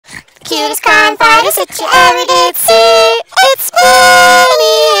cutest crime fighters that you ever did see. It's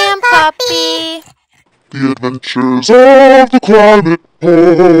Penny and Poppy. The Adventures of the Climate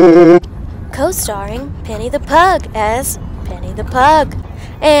Pugs. Co-starring Penny the Pug as Penny the Pug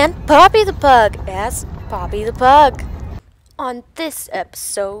and Poppy the Pug as Poppy the Pug. On this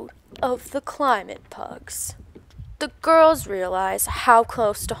episode of the Climate Pugs, the girls realize how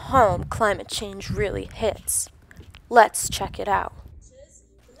close to home climate change really hits. Let's check it out.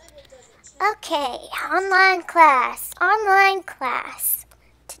 Okay, online class.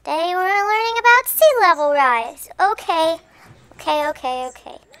 Today we're learning about sea level rise. Okay.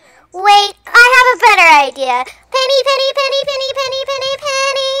 Wait, I have a better idea. Penny.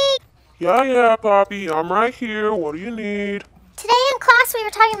 Yeah, Poppy, I'm right here. What do you need? Today in class we were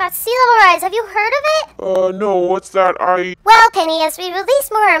talking about sea level rise. Have you heard of it? No, what's that? Well, Penny, as we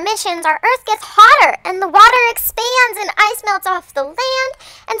release more emissions, our Earth gets hotter, and the water expands, and ice melts off the land,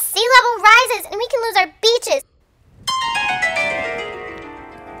 and sea level rises, and we can lose our beaches.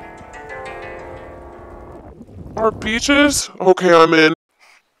 Our beaches? Okay, I'm in.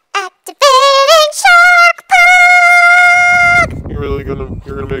 Activating Shark Pug! You're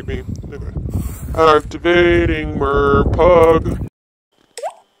gonna make me. Okay. Activating Merpug.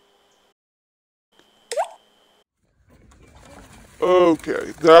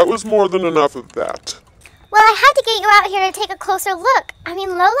 Okay, that was more than enough of that. Well, I had to get you out here to take a closer look. I mean,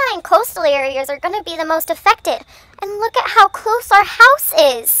 low-lying coastal areas are going to be the most affected. And look at how close our house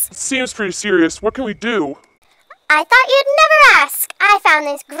is. It seems pretty serious. What can we do? I thought you'd never ask. I found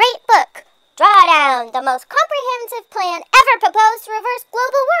this great book, Drawdown, the most comprehensive plan ever proposed to reverse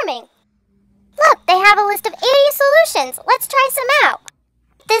global warming. Look, they have a list of 80 solutions. Let's try some out.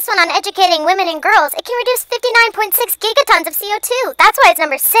 This one on educating women and girls, it can reduce 59.6 gigatons of CO2. That's why it's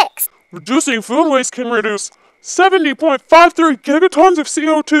number 6. Reducing food waste can reduce 70.53 gigatons of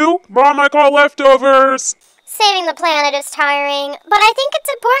CO2? Mom, I call leftovers! Saving the planet is tiring, but I think it's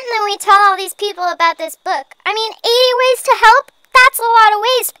important that we tell all these people about this book. I mean, 80 ways to help? That's a lot of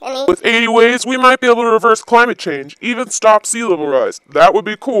ways, Penny. With 80 ways, we might be able to reverse climate change, even stop sea level rise. That would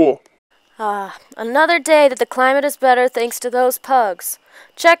be cool. Another day that the climate is better thanks to those pugs.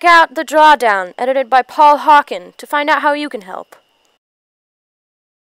 Check out The Drawdown, edited by Paul Hawken, to find out how you can help.